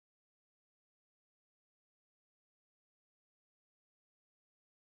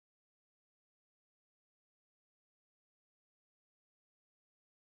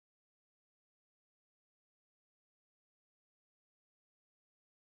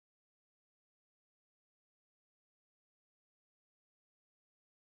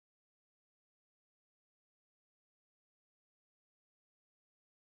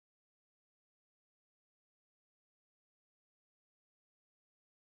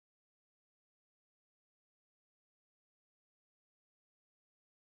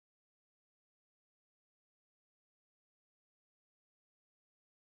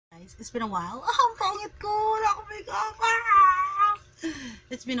guys. It's been a while. Ang pangit ko. Wala akong makeup. Ah!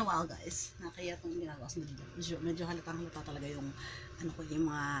 It's been a while, guys. Nakaya itong ginagawa sa medyo halatang-halata talaga yung yung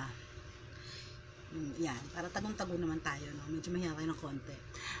mga yan. Para tagong-tago naman tayo, no? Medyo mahirap tayo ng konti.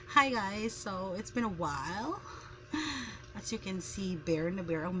 Hi, guys. So, it's been a while. As you can see, bare na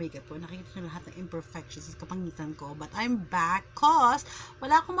bare ang makeup ko. Nakikita nyo lahat ng imperfections sa kapangitan ko. But I'm back cause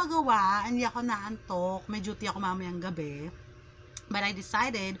wala akong magawa. Hindi ako naantok. May duty ako mamayang gabi. But I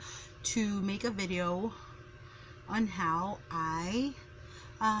decided to make a video on how I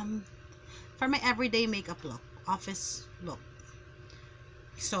for my everyday makeup look, office look.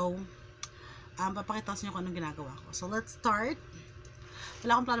 So papakita ko sa inyo kung anong ginagawa ko. So let's start.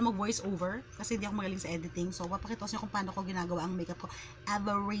 Wala akong plano mag voice over kasi hindi ako magaling sa editing. So papakita ko sa inyo kung paano ko ginagawa ang makeup ko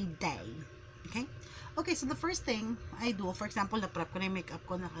every day. Okay, so the first thing I do, for example, na-prep ko na yung makeup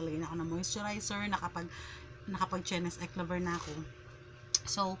ko, nakalagay na ako ng moisturizer, nakapag-chenes eclaver na ako.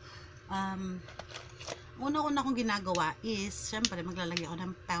 So, una-una kong ginagawa is, syempre, maglalagay ako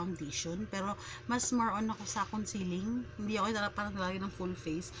ng foundation. Pero, mas more on ako sa concealing. Hindi ako parang nalagay ng full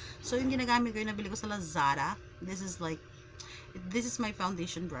face. So, yung ginagamit ko, yung nabili ko sa Lazada. This is my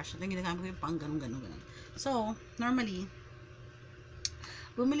foundation brush. Ito yung ginagamit ko yung pang ganun. So, normally,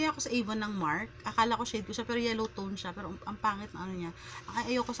 bumili ako sa Avon ng Mark. Akala ko shade ko siya, pero yellow tone siya. Pero, ang pangit na ano niya.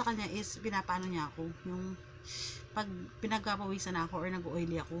 Ayoko sa kanya is, pinapaano niya ako. Yung pag pinagpapawisan ako or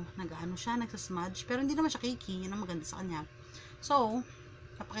nag-oily ako, nag-ano siya, nagsasmudge, pero hindi naman siya cakey, yun ang maganda sa kanya. So,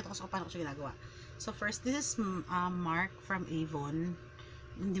 papakita ko sa paano ko siya ginagawa. So, first, this is Mark from Avon.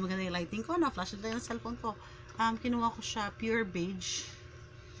 Hindi maganda yung lighting ko, na-flash na tayo ng cellphone ko. Kinuha ko siya, pure beige.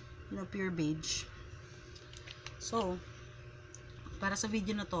 Pure beige. So, para sa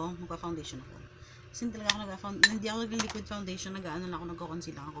video na to, magpa-foundation ako. Kasi hindi ako nag-liquid foundation, nag-ano na ako,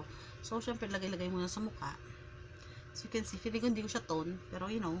 nagko-conceal lang ako. So, syempre, lagay-lagay muna sa mukha. So, you can see, feeling ko hindi ko siya tone, pero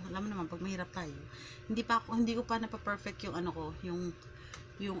you know, alam mo naman, pag mahirap tayo, hindi ko pa napa-perfect yung ano ko, yung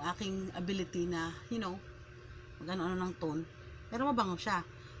aking ability na, you know, mag-ano ng tone. Pero mabango siya.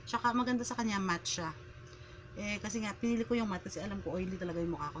 Tsaka, maganda sa kanya, matte siya. Kasi nga, pinili ko yung matte kasi alam ko, oily talaga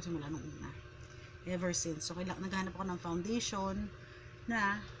yung mukha ko simula nung una. Ever since. So, naghanap ako ng foundation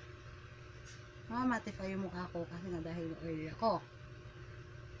na ma-mattify yung mukha ko kasi nga dahil oily ako.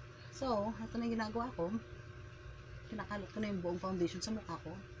 So, ito na yung ginagawa ko. Kinakalot ko na yung buong foundation sa mukha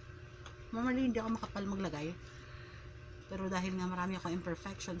ko. Normally, hindi ako makapal maglagay. Pero dahil nga marami ako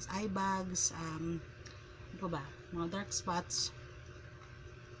imperfections, eye bags, ano ba, mga dark spots.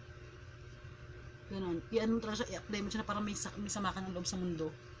 Ganun. I-ano talaga siya, i-apply mo siya na parang may sama ka ng loob sa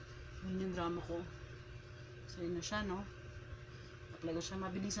mundo. Yun yung drama ko. So, yun na siya, no? Apply ko siya.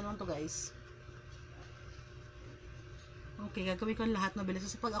 Mabilisan lang to, guys. Okay, gagawin ko lahat mabilis.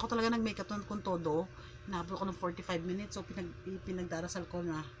 Kasi pag ako talaga nag-makeup kung todo, naabot ko ng 45 minutes. So, pinagdarasal ko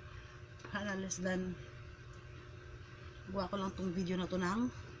na less than gawa ko lang tong video na to ng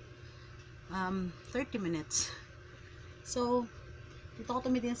 30 minutes. So, dito ko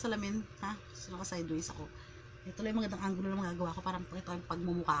tumitingin sa salamin, ha? So, naka-sideways ako. Ito lang yung magandang angulo na magagawa ko. Parang pakita yung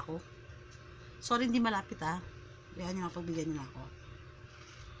pagmumukha ko. Sorry, hindi malapit, ha? Kaya nyo nga, pagbigyan nyo na ako.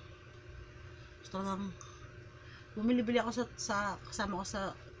 So, talagang bumili-bili ako kasama ko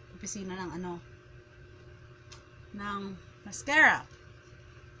sa opisina ng ng mascara.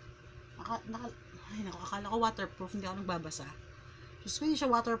 Akala ko waterproof, hindi ako nagbabasa. Diyos ko, hindi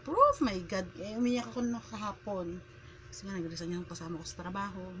siya waterproof. My God, umiyak ako na kahapon. Kasi nga, nag-resign yung kasama ko sa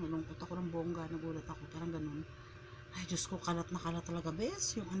trabaho. Nalungkot ako ng bongga, nagulat ako, parang ganun. Ay, Diyos ko, kalat na kalat talaga,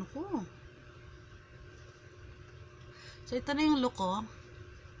 bes, yung ano ko. So, ito na yung look ko.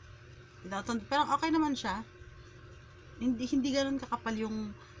 Pero okay naman siya. Hindi ganun kakapal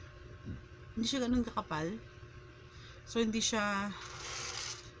hindi siya ganun kakapal. So, hindi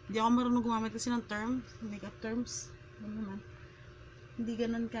ako marunong gumamit kasi ng makeup terms. Ano naman. Hindi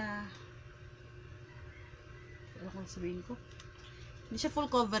ganun ano kung sabihin ko? Hindi siya full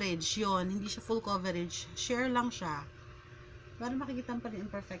coverage. Hindi siya full coverage. Share lang siya. Para makikita pa rin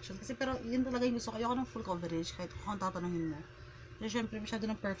imperfection. Pero, yun talaga yung gusto ko. Ayoko ng full coverage kahit kung tatanungin mo. Kasi, syempre, masyado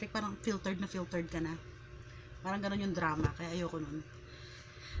ng perfect. Parang filtered ka na. Parang ganun yung drama. Kaya ayoko nun.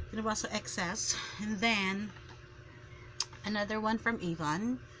 Pinabasa excess. And then, another one from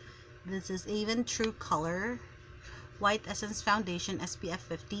Avon. This is Avon True Color White Essence Foundation SPF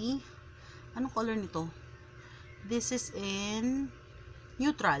 50. Anong color nito? This is in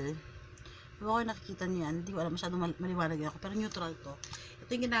neutral. Hindi ko nakikita niyan. Hindi ko alam, masyadong maliwanag ako. Pero neutral to. Ito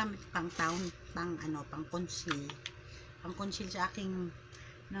yung ginamit pang conceal. Pang conceal sa aking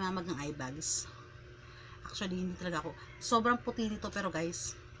namamagang eye bags. Actually, hindi talaga ako. Sobrang puti nito, pero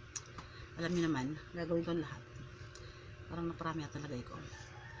guys, alam niyo naman, gagawin ko lahat. Parang naparami at nalagay ko.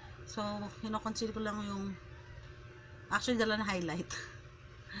 So, conceal ko lang yung, actually, dala na highlight.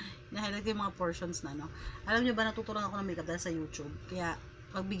 Na-highlight ko yung mga portions na, no. Alam nyo ba, natutunan ako ng makeup dahil sa YouTube. Kaya,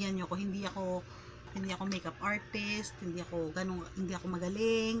 pagbigyan nyo ko, hindi ako makeup artist, hindi ako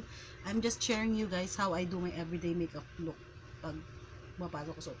magaling. I'm just sharing you guys how I do my everyday makeup look pag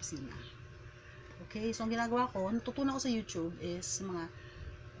mapasok ko sa opisina. Okay, so ang ginagawa ko, natutunan ko sa YouTube is mga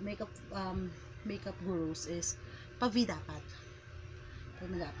makeup gurus is pa-V dapat.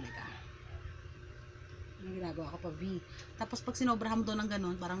 Pag nag-apply ka. Yung ginagawa ko pa V. Tapos pag sinobrahan mo doon ng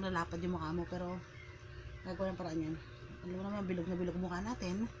ganun, parang lalapad yung mukha mo. Pero, gagawa ng paraan yan. Alam mo naman, bilog na bilog mukha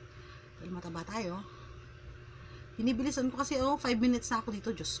natin. Dahil mataba tayo. Hinibilisan ko kasi, 5 minutes na ako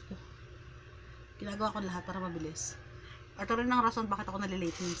dito. Diyos ko. Ginagawa ko lahat para mabilis. Ito rin ang rason bakit ako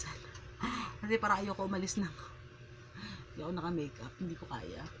nalilate minsan. Kasi para ayoko umalis na ako. Hindi ako naka-makeup. Hindi ko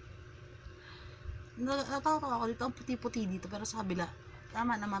kaya. Natawa ako dito. Ang puti-puti dito. Pero sa kabila,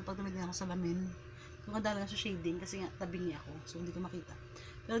 tama naman pag tumitingin ako sa lamin. Kung kadala sa shading kasi nga tabingi ako, so hindi ko makita.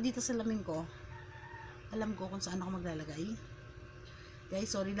 Pero dito sa lamin ko, alam ko kung saan ako maglalagay. Guys,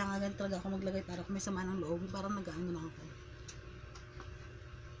 sorry lang, agad talaga ako maglagay para kung may sama ng loob, parang nag-ano lang ako.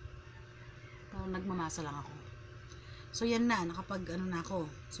 Parang nagmamasa lang ako. So yan na, nakapag ano na ako.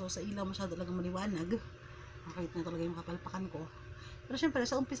 So sa ilaw masyado talaga maliwanag. Nakakita na talaga yung kapalpakan ko. Pero syempre,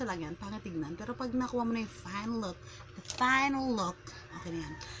 sa umpisa lang yan, pangit tignan. Pero pag nakuha mo na yung final look, okay na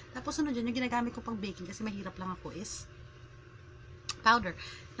yan. Tapos sunod dyan, yung ginagamit ko pang baking, kasi mahirap lang ako, is powder.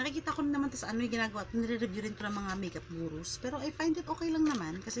 Nakikita ko naman sa ano yung ginagawa, nire-review rin ko ng mga makeup gurus. Pero I find it okay lang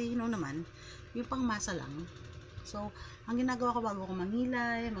naman, kasi you know naman, yung pangmasa lang. So, ang ginagawa ko bago ko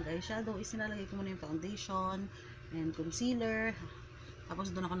mangilay, mag-eyeshadow, is nilalagay ko muna yung foundation, and concealer.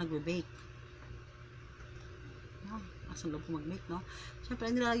 Tapos doon ako nagbe-bake. Asa loob ko mag-make, no?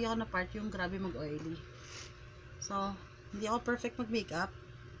 Siyempre, nilalagyan ko na part yung grabe mag-oily. So, hindi ako perfect mag-makeup,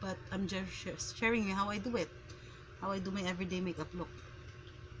 but I'm just sharing you how I do it. How I do my everyday makeup look.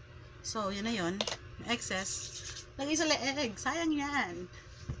 So, yun na yun. Excess. Lagay sa leeg. Sayang yan.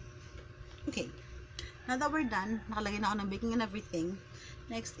 Okay. Now that we're done, nakalagay na ako ng baking and everything.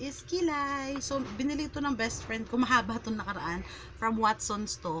 Next is kilay. So, binili ito ng best friend ko. Mahaba itong nakaraan. From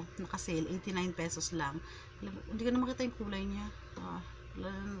Watson's to. Naka-sale. 89 pesos lang. Hindi ko na makita yung kulay niya.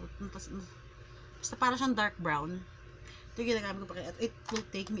 Basta para siyang dark brown. Ito yung ginagamit ko pa. It will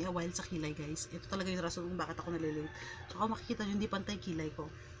take me a while sa kilay, guys. Ito talaga yung rason kung bakit ako nalilate. So, kung makikita nyo, hindi pantay kilay ko.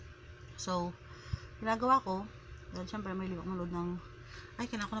 So, ginagawa ko, dahil syempre may liwak ng load ng, ay,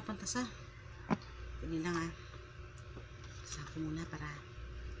 kailangan ko na pantasa. Ganyan lang, Pantasa ko muna para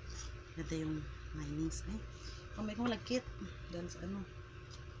ganda yung linings. Ay, kamay ko malagkit. Dahil sa ano.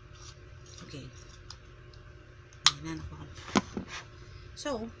 Okay. Ayan na, nakuha.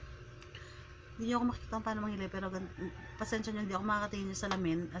 So, hindi nyo ako makikita kung paano manghilay, pero pasensya nyo, hindi ako makakatingin sa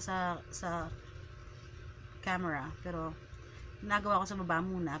lamin, sa camera, pero nagawa ko sa baba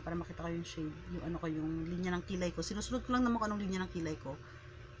muna para makita ko yung shade, yung ano ko, yung linya ng kilay ko. Sinusunod ko lang naman kung anong linya ng kilay ko.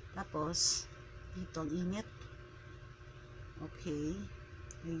 Tapos, dito, ang init. Okay.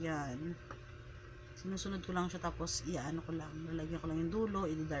 Ayan. Sinusunod ko lang siya, tapos iaano ko lang, lalagyan ko lang yung dulo,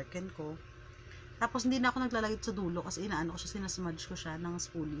 i-darken ko. Tapos hindi na ako naglalagay sa dulo kasi inaano ko siya, sinasmudge ko siya ng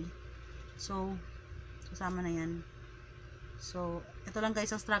spoolie. So, kasama na yan. So, ito lang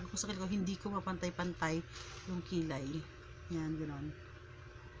guys ang struggle ko sa kilay ko, hindi ko mapantay-pantay yung kilay. Yan, ganoon.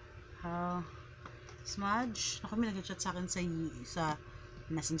 Smudge. Ako, may nag-chat sa akin sa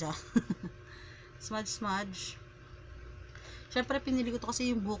messenger. Smudge. Syempre, pinili ko to kasi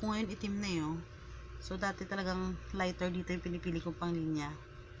yung buhok ko ngayon itim na yun. So, dati talagang lighter dito yung pinipili kong pang linya.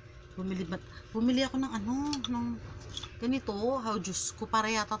 Bumili ako ng ng ganito. Diyos ko,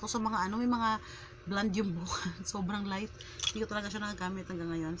 para yata to sa mga may mga blonde yung buhok. Sobrang light. Hindi ko talaga siya nagagamit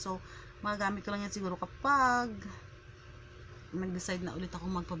hanggang ngayon. So, magagamit ko lang yan siguro kapag nag-decide na ulit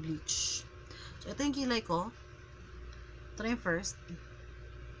ako magpa-bleach. So, ito yung kilay ko. Ito yung first.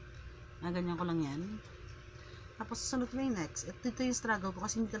 Ganyan ko lang yan. Tapos, susunod ko yung next. Ito yung struggle ko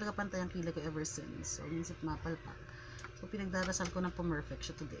kasi hindi talaga pantay ang kilay ko ever since. So, minsan mapalpak. So, pinagdarasal ko na perfect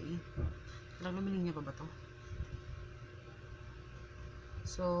siya today. Parang lumiling niya pa ba to?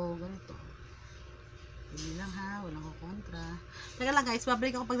 So, ganito. Hindi lang walang kukontra. Teka lang guys,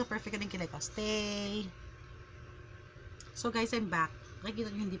 babalik ako pag na-perfect na yung kilay ko. Stay! So guys, I'm back. Nakikita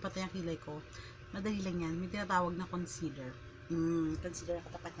nyo hindi patay ang kilay ko. Madali lang yan. May tinatawag na concealer. Concealer na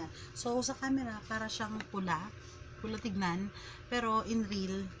katapat na. So, sa camera, para siyang pula tignan. Pero, in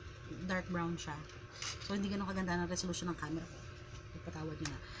real, dark brown siya. So, hindi ganun kaganda ng resolution ng camera ko. Ipatawad nyo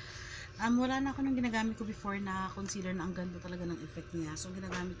na. Wala na ako nung ginagamit ko before na concealer na ang ganda talaga ng effect niya. So,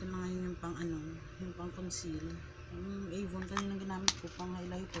 ginagamit ko na ngayon yung pang yung pang conceal. Avon kanina ginamit ko pang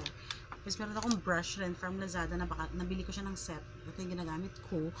highlighter. Tapos meron akong brush rin from Lazada na baka nabili ko siya ng set. Ito yung ginagamit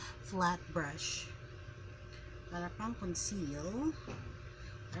ko, flat brush. Para pang conceal.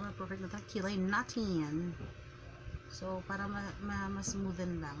 Para ma-perfect na ito kilay natin. So, para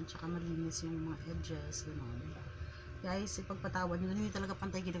ma-smoothen lang, tsaka malinis yung mga edges, gano'n. Guys, ipagpatawad nyo, hindi talaga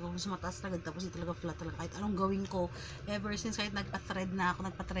pantay kilay ko. Gusto mataas talaga, tapos hindi talaga flat talaga. Kahit anong gawin ko, ever since kahit nagpa-thread na ako,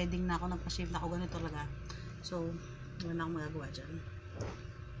 nagpa-threading na ako, nagpa-shave na ako, ganito talaga. So, wala na akong magagawa dyan.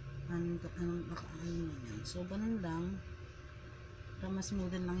 So, ganun lang. Para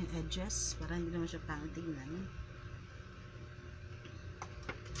ma-smoothen lang yung edges, para hindi naman siya pangit tignan.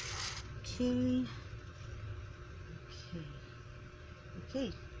 Okay. Okay,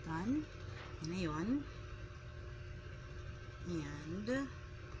 done. Yan na yun. And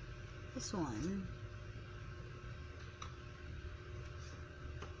this one.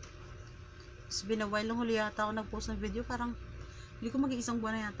 It's been a while lang huli yata ako nag-post ng video. Parang hindi ko mag-iisang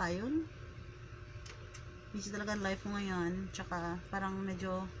buwan na yata yun. Busy talaga ang life ko ngayon. Tsaka parang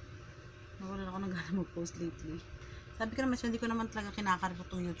medyo nawalan ako ng gana mag-post lately. Sabi ko naman hindi ko naman talaga kinakarito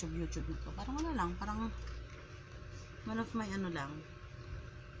itong YouTube nito. Parang wala lang. Parang one of my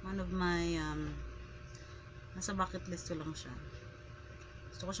nasa bucket list ko lang siya.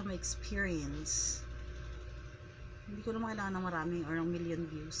 Gusto ko siya ma-experience. Hindi ko naman kailangan ng maraming or ng million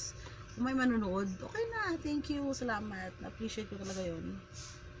views. Kung may manunood, okay na, thank you, salamat, na-appreciate ko talaga yun.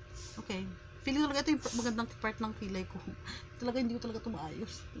 Okay, feeling ko talaga ito yung magandang part ng kilay ko. Talaga hindi ko talaga ito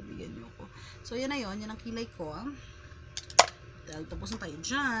maayos. Bibigyan niyo ako. So yan na yun, yan ang kilay ko. Dahil tapos na tayo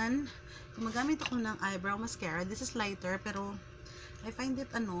dyan, gumagamit ako ng eyebrow mascara. This is lighter, pero I find it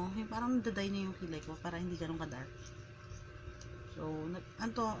yung parang nadaday niya yung kilay ko para hindi ganun ka-dark. So,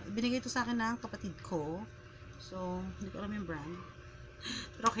 binigay ito sa akin ng kapatid ko. So, hindi ko alam yung brand.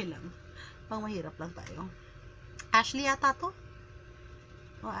 Pero okay lang. Pang mahirap lang tayo. Ashley yata to.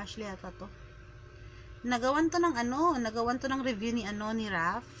 Ashley yata to. Nagawan to ng review ni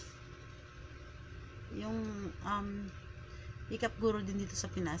Raf. Yung makeup guru din dito sa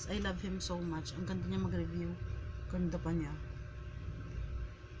Pinas. I love him so much. Ang ganda niya mag-review. Ganda pa niya.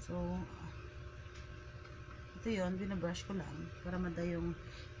 So, ito yun, binabrush ko lang para maday yung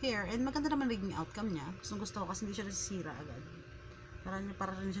hair. And maganda naman naging outcome niya. Gusto ko kasi hindi siya nasisira agad. Para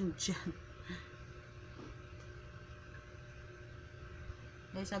rin siyang dyan.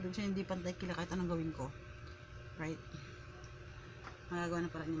 Dahil sabi ko siya hindi pantay kilay kahit anong gawin ko. Right? Magagawa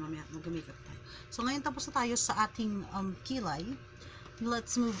na para niya mamaya mag-makeup tayo. So, ngayon tapos na tayo sa ating kilay.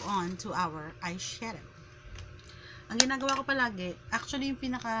 Let's move on to our eyeshadow. Ang ginagawa ko palagi, actually yung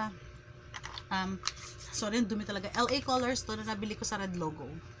pinaka sorry, dumi talaga. LA Colors to na nabili ko sa Red Logo.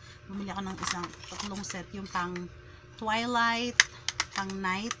 Bumili ako ng tatlong set, yung pang twilight, pang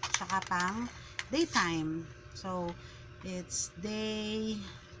night, tsaka pang daytime. So, it's day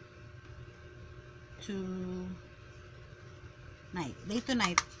to night. Day to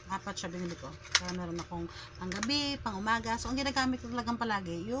night. 4 siya binili ko. Kaya meron akong pang gabi, pang umaga. So, ang ginagamit ko talagang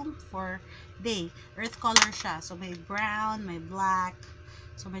palagi, yung for day. Earth color siya. So, may brown, may black.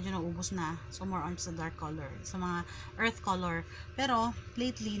 So, medyo naubos na. So, more on sa dark color. Sa mga earth color. Pero,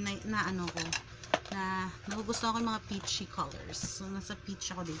 lately, nagugustuhan ko yung mga peachy colors. So, nasa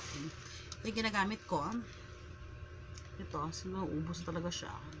peach ako lately. Ito yung ginagamit ko. Ito, so, naubos talaga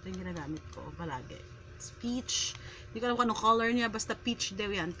siya. Ito yung ginagamit ko palagi. It's peach. Hindi ko alam kung anong color niya. Basta peach daw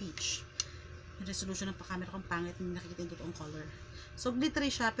yan. Peach. Yung resolution ng pa-camera kong pangit. Hindi nakikita yung totoong color. So,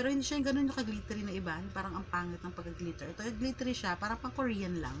 glittery siya, pero hindi siya yung ganun yung ka-glittery na iba. Parang ang pangit ng pag-glitter. Ito, glittery siya, parang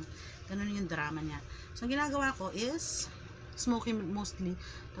pang-Korean lang. Ganun yung drama niya. So, ang ginagawa ko is, smoky mostly.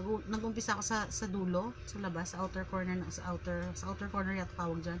 Nag-umpisa ako sa dulo, sa labas, sa outer corner, sa outer corner yata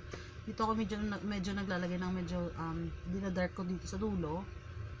tawag dyan. Dito ako medyo naglalagay ng medyo, dina-dark ko dito sa dulo.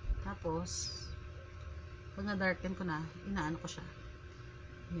 Tapos, pag na-darken ko na, inaano ko siya.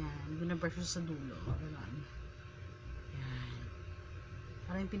 Yan, binabrush ko sa dulo. Ganun. Yan.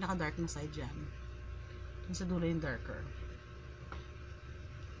 Para yung pinaka-dark na side dyan. Yung sa dulo yung darker.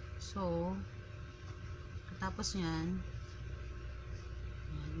 So, katapos yan,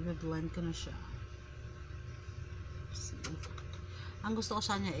 i-blend ko na siya. See. Ang gusto ko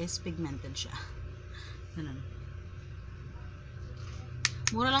sa kanya is pigmented siya. Ganun.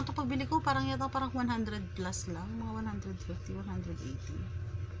 Mura lang ito pagbili ko. Parang 100 plus lang. Mga 150, 180.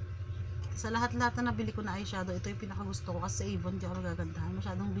 Sa lahat-lahat na nabili ko na eyeshadow, ito yung pinakagusto ko kasi sa Avon di ako nagagandahan.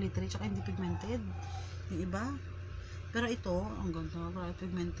 Masyadong glittery tsaka hindi pigmented. Yung iba. Pero ito, ang ganda. Parang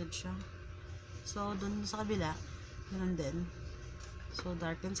pigmented siya. So, dun sa kabila, ganun din. So,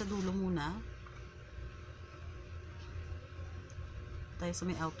 darken sa dulo muna. Tayo sa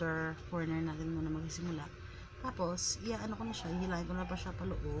may outer corner natin muna magsimula. Tapos, ano ko na siya, hihilahin ko na pa siya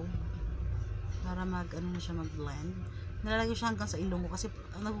paloob para na siya mag-blend. Nilalagay siya hanggang sa ilong ko kasi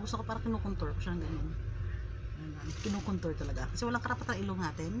nagugusto ko parang kinukontour ko siya ng ganun. Kinukontour talaga. Kasi walang karapatan ilong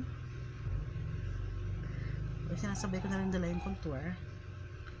natin. Kasi sinasabay ko na rin dala yung contour.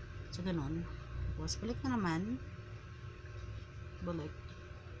 So, ganun. Tapos, balik na naman. Balik.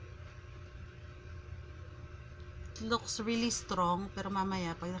 It looks really strong, pero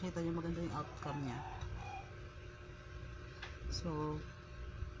mamaya, pag nakita nyo, maganda yung outcome niya. So,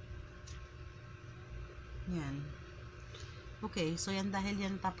 yan. Okay, so yan dahil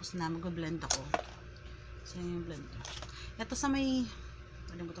yan tapos na, mag-blend ako. So, yan yung blend ko. Ito sa may,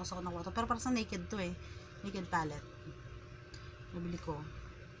 nalimutan ko sa nakuha to, pero parang sa naked to eh. Naked palette. Nabili ko.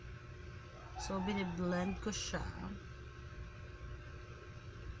 So, biniblend ko siya.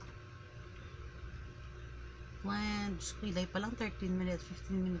 When, Diyos ko, ilay pa lang 13 minutes,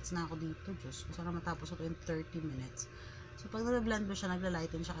 15 minutes na ako dito. Diyos ko, sana matapos ito in 30 minutes. So, pag nag-blend mo siya,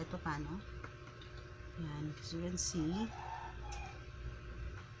 nagla-lighten siya kahit pa paano. Yan, as you can see.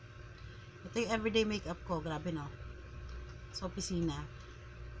 Ito yung everyday makeup ko. Grabe, no? Sa opisina.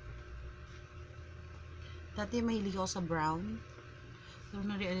 Dati mahilig ako sa brown. Pero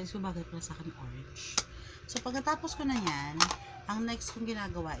na-realize ko bagay pala sa akin orange. So, pag natapos ko na yan, ang next kong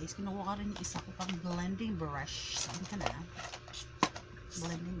ginagawa is, kinukuha ko rin yung isa ko pang blending brush. Saan ka na?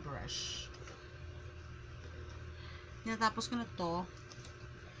 Blending brush. Natapos ko na to.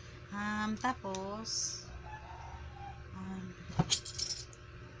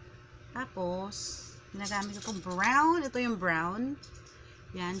 Tapos, ginagamit ko itong brown. Ito yung brown.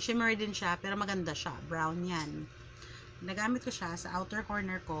 Yan, shimmery din siya, pero maganda siya. Brown yan. Ginagamit ko siya sa outer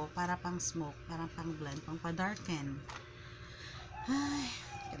corner ko para pang smoke, para pang blend, pang pa-darken. Ay,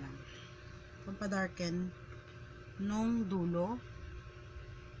 kailangan. Pang pa-darken nung dulo.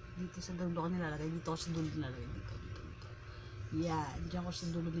 Dito sa dulo ko nilalagay. Dito ko sa dulo nilalagay. Dito. Yan, dyan ko sa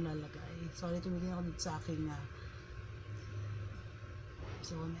dulo nilalagay. Sorry, tumigil ako dito sa aking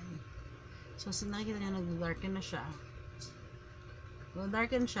so, nakikita niya, nag-darken na siya.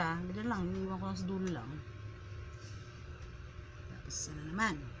 Darken siya, ganyan lang, iniiwan ko lang sa dulo lang. Tapos, ano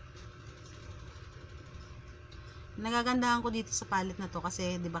naman. Nagagandahan ko dito sa palette na to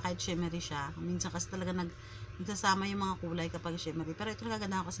kasi, di ba, kahit shimmery siya. Minsan kasi talaga nagsasama yung mga kulay kapag shimmery. Pero ito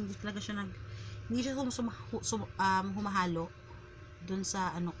nagagandahan ko kasi hindi talaga siya hindi siya humahalo dun sa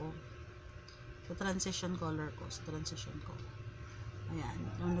ano ko. Sa transition color ko. Sa transition ko. Ayan.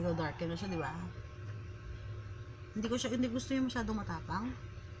 Yung nag-darken na siya, di ba? Hindi gusto yung masyadong matapang.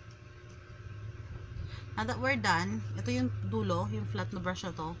 Now that we're done, ito yung dulo, yung flat na brush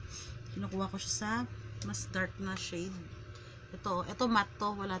na to. Kinukuha ko siya sa mas dark na shade. Ito matte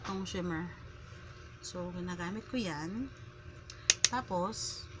to, wala tong shimmer. So, ginagamit ko yan.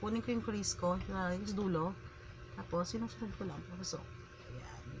 Tapos, kunin ko yung crease ko, yung sa dulo. Tapos, sinusunod ko lang. So,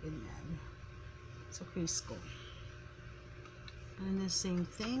 ayan, ganyan. Sa crease ko. And the same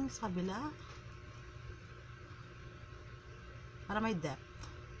thing sa kabila. Para may depth,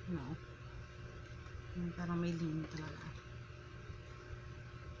 you know. Para may line talaga.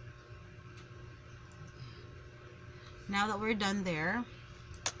 Now that we're done there,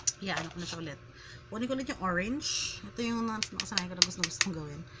 ano ko na siya ulit. Kunin ko ulit yung orange. Ito yung nakasanay ko na gusto kong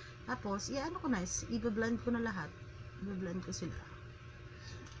gawin. Tapos, ano ko na, i-blend ko na lahat. I-blend ko sila.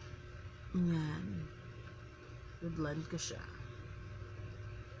 Yan. I-blend ko siya.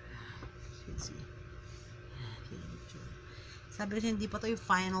 You can see. Sabi ko hindi pa to yung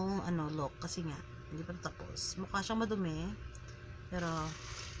final look kasi nga hindi pa to tapos. Mukha siyang madumi pero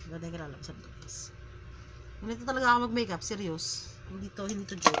ganda yung kilalabas ito guys. Ganito talaga ako mag-makeup, serious. Hindi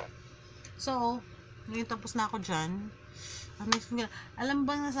to joke. So, ngayon tapos na ako dyan. Alam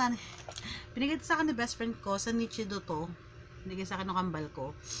ba na sana binigay sa akin ni best friend ko sa Nichido to. Binigay sa akin ng kambal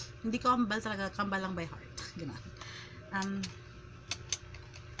ko. Hindi ko kambal talaga, kambal lang by heart. Ganun.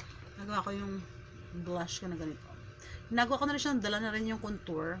 Nagawa ko yung blush ko na ganito. Nagawa ko na rin siya, dala na rin yung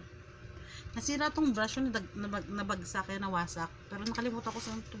contour. Nasira tong brush yung nabagsak, kaya nawasak. Pero nakalimutan ko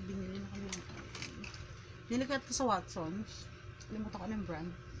saan ito binili. Binili ko ito sa Watsons. Nakalimutan ko yung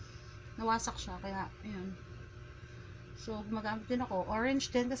brand. Nawasak siya, kaya, ayun. So, gumagamit din ako. Orange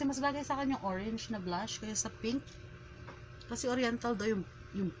din, kasi mas bagay sa akin yung orange na blush, kaya sa pink. Kasi oriental daw yung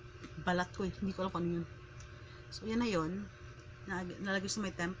balat ko eh. Hindi ko alam kung ano yun. So, yan na yun. Nalagay sa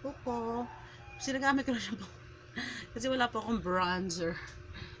may tempo ko. Kasi nagamit ko na siya po. Kasi wala po akong bronzer.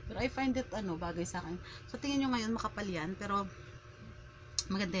 Pero I find it, bagay sa akin. So, tingin nyo ngayon, makapal yan. Pero,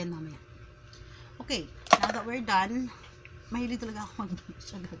 maganda yan mamaya. Okay. Now that we're done, mahilig talaga ako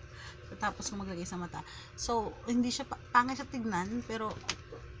mag-blush agad. Tapos ko maglagay sa mata. So, hindi siya, pangit siya tignan. Pero,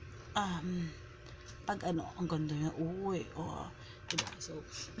 Pag ano, ang ganda niya. Uy, oh. Diba? So,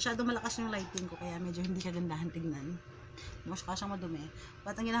 masyado malakas yung lighting ko, kaya medyo hindi kagandahan tignan. Mas siyang madumi.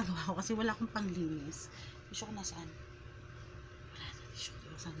 But ang ginagawa ko, kasi wala akong panglinis. Tissue ko nasaan? Wala na tissue ko.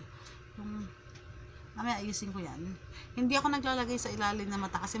 Saan? Yung, mamaya ayusin ko yan. Hindi ako naglalagay sa ilalim ng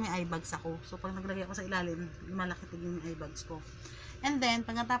mata kasi may eye bags ako. So, pag naglagay ako sa ilalim, malaki tignan yung eye bags ko. And then,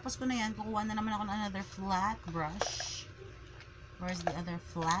 pagkatapos ko na yan, kukuha na naman ako ng another flat brush. Where's the other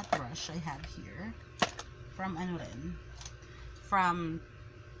flat brush I have here? From ano rin? From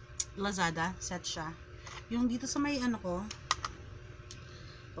Lazada, set siya. Yung dito sa may ano ko,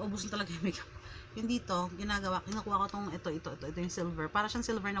 paubos na talaga yung makeup. Yung dito, kinukuha ko tong ito yung silver. Para siyang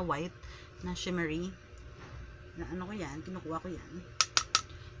silver na white, na shimmery. Na ano ko yan, kinukuha ko yan.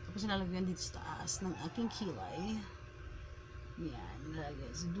 Tapos nilalagyan dito sa taas ng aking kilay. Yan,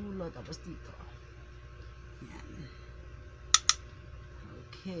 nilalagyan sa dulo, tapos dito. Yan.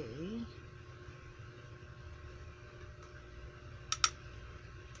 Okay.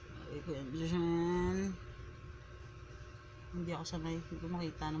 Hindi ako sanay, hindi ko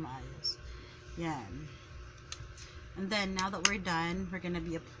makita na maayos. Yan. And then, now that we're done, we're gonna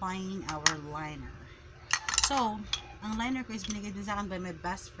be applying our liner. So, ang liner ko is binigay din sa akin by my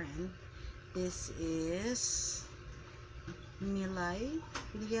best friend. This is Milay.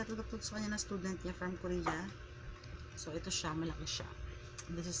 Binigay ito sa kanya na student niya from Korea. So, ito siya, malaki siya.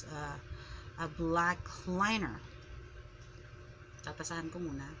 This is a black liner. Tatasahan ko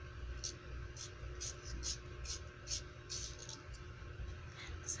muna.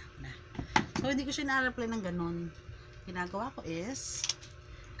 So, hindi ko siya na-apply ng ganun. Ginagawa ko is,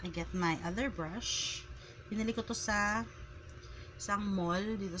 I get my other brush. Pinili ko to sa isang mall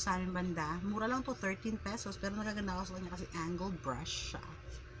dito sa aming banda. Mura lang to, 13 pesos. Pero nagaganda ako sa kanya kasi angled brush siya.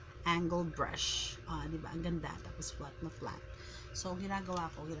 Angled brush. Diba? Ang ganda. Tapos flat na flat. So,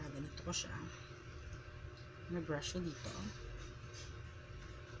 ginagawa ko, ginaganito ko siya. Nag-brush ko dito.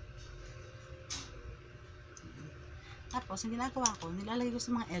 Tapos, ang ginagawa ko, nilalagay ko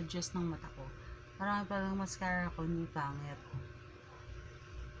sa mga edges ng mata ko. Para parang mascara ko, hindi pangit.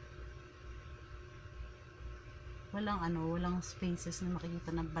 Walang spaces na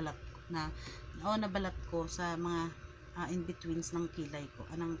makikita ng balat ko, na balat ko sa mga in-betweens ng kilay ko,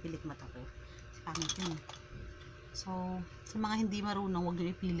 ng pilik mata ko. Pangit yun. So, sa mga hindi marunong, huwag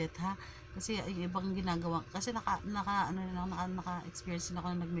nyo ipilit ha. Kasi yung ibang ginagawa, kasi naka-experience din ako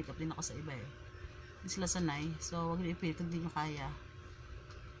na nag-makeup din ako sa iba eh. Hindi sila sanay. So, wag nyo ipilit kung hindi nyo kaya.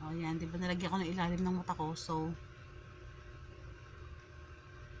 O, yan. Diba nalagyan ko ng ilalim ng mata ko. So,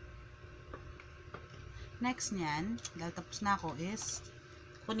 next nyan, dahil tapos na ako is,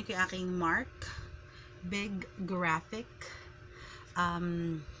 kunin ko yung aking MARC Big Graphic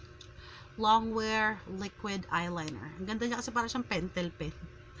Longwear Liquid Eyeliner. Ang ganda niya kasi parang siyang pentel pen.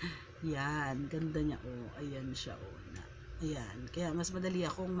 Yan. Ganda niya. Oh, ayan siya. Oh, ayan. Kaya mas madali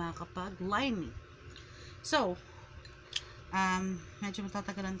akong makapag-lining. So, medyo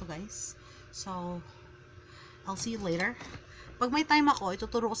matatagalan to guys. So, I'll see you later. Pag may time ako,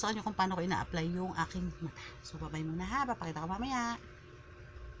 ituturo ko sa inyo kung paano ko ina-apply yung aking mata. So, bye-bye muna ha. Papakita ko mamaya.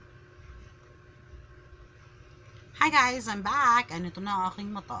 Hi guys, I'm back. And ito na ang aking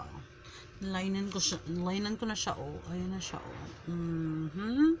mata. Linan ko na siya, oh. Ayan na siya, oh.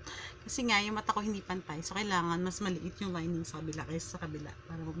 Kasi nga, yung mata ko hindi pantay. So, kailangan mas maliit yung lining sa kabila kaysa sa kabila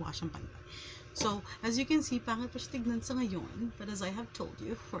para magmukha siyang pantay. So, as you can see, pangit pa siya tignan sa ngayon. But as I have told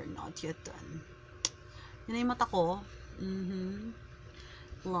you, we're not yet done. Yan na yung mata ko.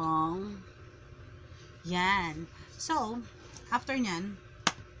 Long. Yan. So, after nyan,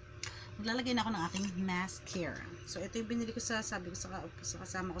 maglalagay na ako ng aking mascara. So, ito yung binili ko sabi ko sa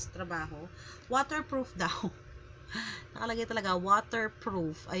kasama ko sa trabaho. Waterproof daw. Nakalagay talaga,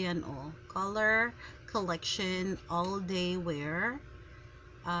 waterproof. Ayan, oh. Color Collection All Day Wear.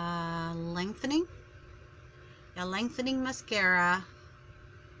 Lengthening. Yeah, lengthening mascara.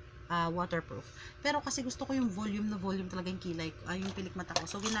 Waterproof. Pero kasi gusto ko yung volume talaga yung kilay ko. Yung pilik mata ko.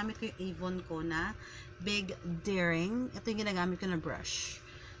 So, ginamit ko yung Avon ko na Big Daring. Ito yung ginagamit ko na brush.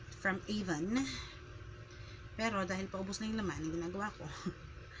 From Avon. Pero, dahil paubos na yung laman, yung ginagawa ko.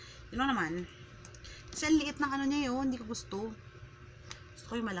 Yun naman. Kasi ang liit ng ano niya yun. Hindi ko gusto. Gusto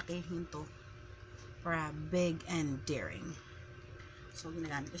ko yung malaki. Yun to. Para Big and Daring. So,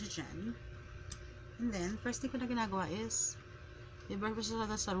 ginagamit ko siya dyan. And then, first thing ko na ginagawa is i-brush ko siya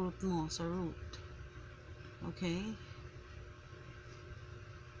sa root mo. Sa root. Okay?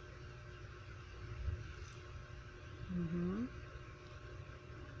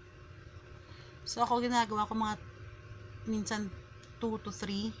 So, ako ginagawa ko mga minsan 2 to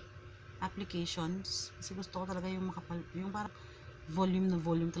 3 applications. Kasi gusto ko talaga yung makapal, yung parang volume na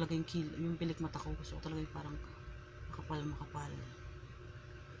volume talaga yung pilik mata ko. Gusto ko talaga yung parang makapal.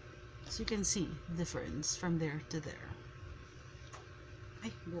 So you can see the difference from there to there.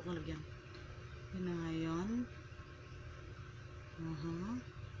 Ay, buhok na lagyan. Yun na ngayon.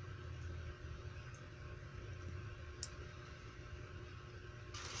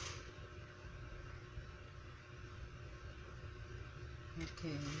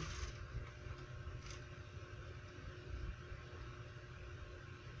 Okay.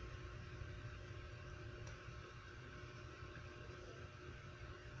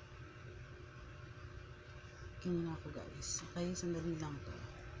 Ganyan ako guys. Okay, sandali lang to.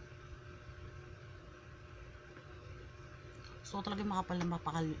 So talaga makapal yung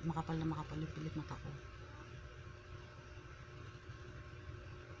pilik mata ko.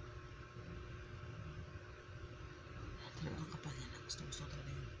 Talaga ang kapal yan. Gusto talaga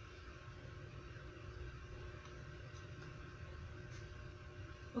yun.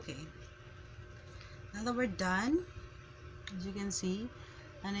 Okay. Now that we're done, as you can see,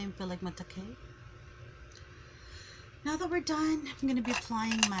 ano yung pilik mata ko? Now that we're done, I'm gonna be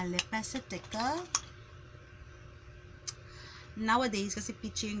applying my lipstick. Nowadays, kasi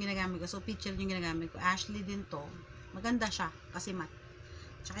peachy yung ginagamit ko. So, peachy yung ginagamit ko. Ashley din to. Maganda siya, kasi matte.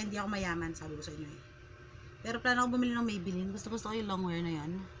 Tsaka hindi ako mayaman, sabi ko sa inyo eh. Pero plano ako bumili ng Maybelline. Gusto ko yung long wear na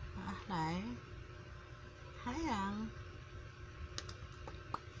yan. Hayang.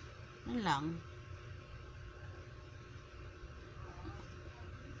 Yan lang.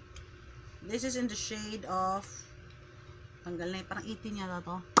 This is in the shade of... Tanggal na eh. Parang 18 yata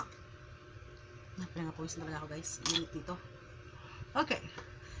to. Pinangapawisan talaga ako guys. Init dito. Okay.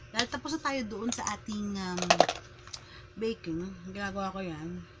 Dahil tapos na tayo doon sa ating baking. Ginagawa ko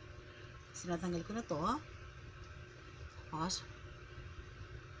yan. Sinatanggal ko na to. Tapos.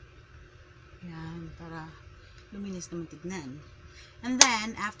 Yan. Para luminis naman tignan. And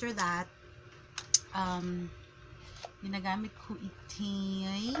then, after that, ginagamit ko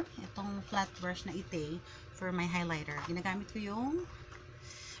itong flat brush na ite for my highlighter. Ginagamit ko yung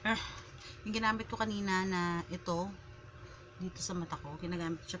ginamit ko kanina na ito dito sa mata ko.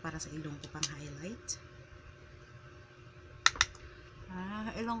 Ginagamit ko siya para sa ilong ko pang highlight.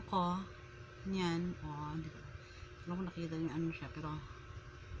 Ilong ko yan. Di ba? Alam ko nakita yung ano siya pero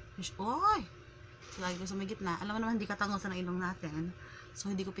lagi ko sa may gitna. Alam mo naman hindi katangosan ang ilong natin. So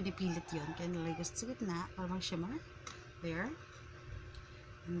hindi ko pinipilit yun. Kaya nilagay ko sa gitna para mag shimmer. There.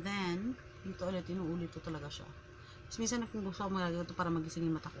 And then dito ulit, inuulit ko talaga siya. So, minsan kung gusto ko maglagay ito para magising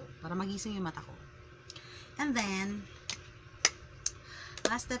yung mata ko. And then,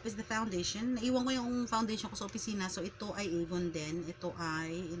 last step is the foundation. Naiwan ko yung foundation ko sa opisina. So, ito ay Avon din. Ito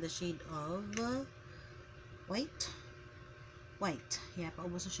ay in the shade of white. Yeah,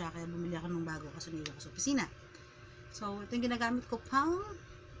 paubos na siya. Kaya bumili ako ng bago kasi naiwan ko sa opisina. So, ito yung ginagamit ko pang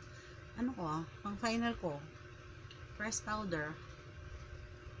final ko. Pressed powder.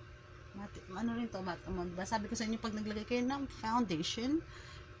 Ano rin to, sabi ko sa inyo pag naglagay kayo ng foundation,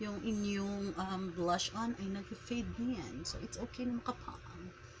 yung inyong blush on ay nag-fade niyan. So, it's okay na makapang.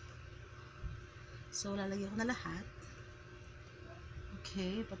 So, lalagyan ko na lahat.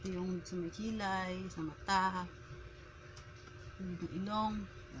 Okay, pati yung sa may kilay, sa mata, yung ilong,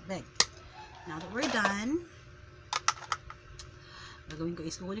 beg. Now that we're done, gagawin ko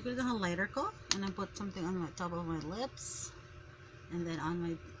is kukunin ko lang ang highlighter ko and then put something on my top of my lips and then on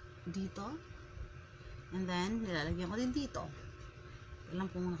my dito and then nilalagyan ko din dito. Alam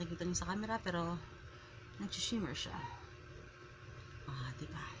kung nakikita niyo sa camera pero nag-shimmer siya.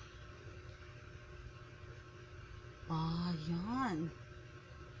 Diba? Yan.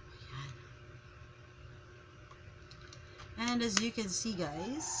 And as you can see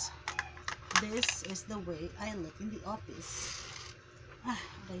guys, this is the way I look in the office.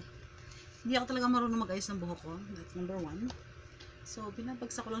 Okay. Hindi ako talaga marunong mag-ayos ng buhok ko. That's number 1. So,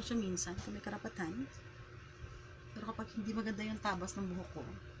 binabagsak ko lang siya minsan kung may karapatan. Pero kapag hindi maganda yung tabas ng buhok ko,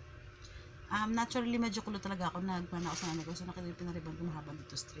 naturally medyo kulo talaga ako. Nagmana ako sa nanay ko. So, pinariban ko mahaba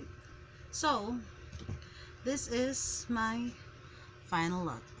dito straight. So, this is my final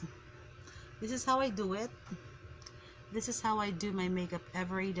look. This is how I do it. This is how I do my makeup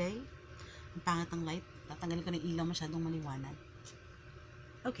every day. Ang pangit ng light. Tatanggalin ko ng ilaw masyadong maliwanag.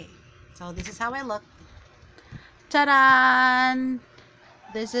 Okay. So, this is how I look. Tadan!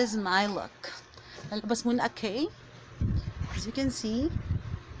 This is my look. Lalabas muna, okay? As you can see,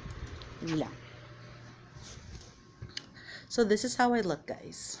 lang. So, this is how I look,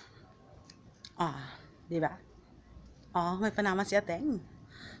 guys. Diba? May panama si Ateng.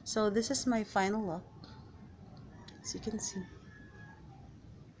 So, this is my final look. As you can see.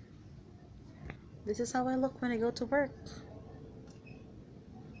 This is how I look when I go to work.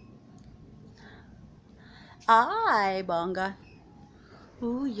 Ay, bongga.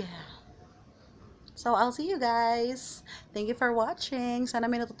 Oh, yeah. So, I'll see you guys. Thank you for watching. Sana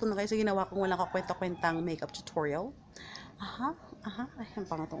may natutunan kayo sa ginawa kong walang kakwenta-kwentang makeup tutorial. Aha, aha. Ay, ang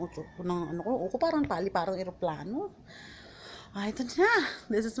pangat ang uso ko ng ano ko. Uko parang tali, parang eroplano. Ay, ito na.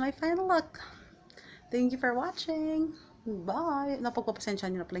 This is my final look. Thank you for watching. Bye.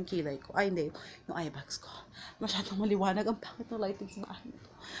 Napagpapasensyahan nyo na pala yung kilay ko. Ay, hindi. Yung eye bags ko. Masyadong maliwanag. Ang pangit ng lighting sa bahay nito.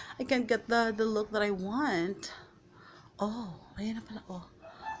 I can't get the look that I want. Oh, ayan na pala. Oh,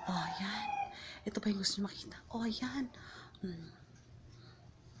 oh, yan. Ito pa yung gusto nyo makita. Oh, yan.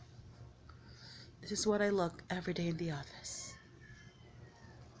 This is what I look every day in the office.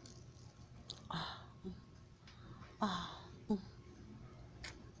 Oh, oh.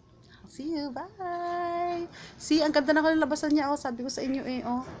 See you. Bye. See, ang ganda na kalalabasan niya. Oh, sabi ko sa inyo eh.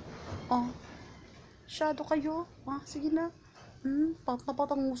 Oh, oh. Shadow kayo. Ah, sige na. Pat na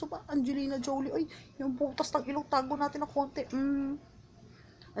patang nguso pa. Angelina Jolie. Ay, yung butas ng ilong tago natin ng konti.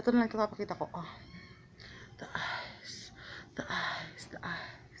 Ito na lang kapapakita ko. Ah. The eyes. The eyes. The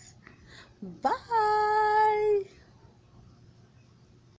eyes. Bye!